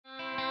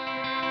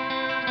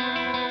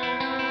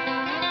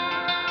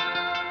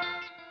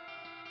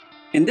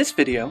In this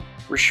video,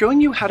 we're showing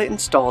you how to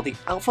install the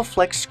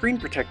AlphaFlex screen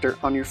protector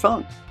on your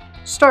phone.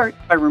 Start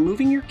by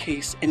removing your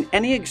case and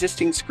any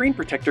existing screen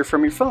protector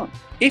from your phone,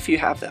 if you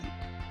have them.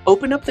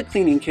 Open up the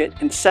cleaning kit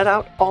and set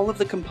out all of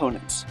the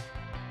components.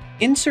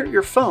 Insert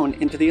your phone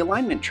into the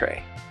alignment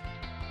tray.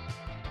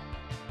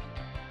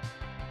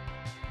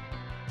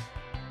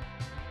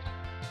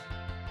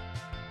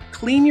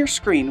 Clean your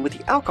screen with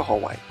the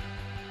alcohol wipe.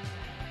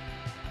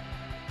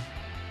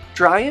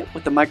 Dry it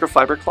with the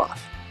microfiber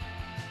cloth.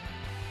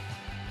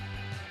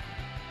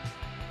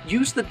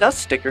 Use the dust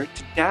sticker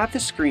to dab the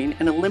screen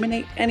and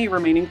eliminate any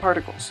remaining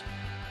particles.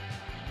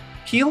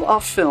 Peel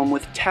off film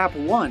with tab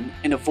 1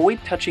 and avoid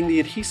touching the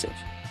adhesive.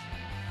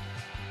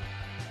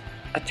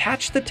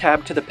 Attach the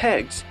tab to the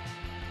pegs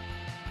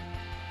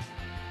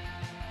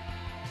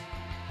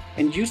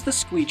and use the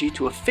squeegee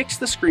to affix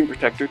the screen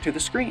protector to the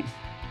screen,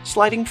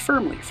 sliding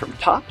firmly from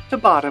top to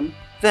bottom,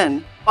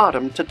 then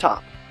bottom to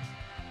top.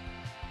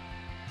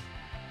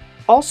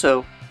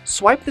 Also,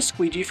 swipe the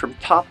squeegee from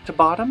top to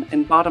bottom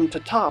and bottom to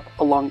top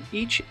along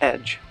each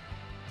edge.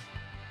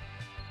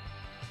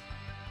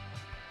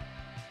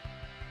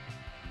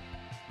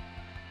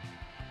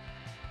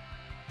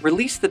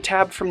 Release the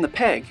tab from the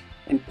peg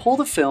and pull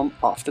the film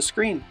off the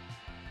screen.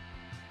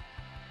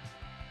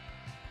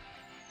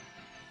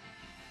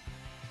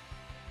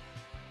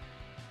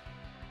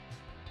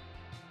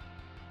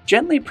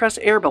 Gently press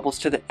air bubbles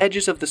to the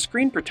edges of the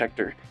screen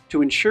protector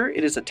to ensure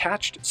it is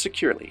attached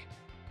securely.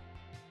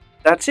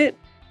 That's it!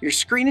 Your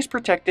screen is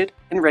protected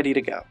and ready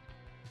to go.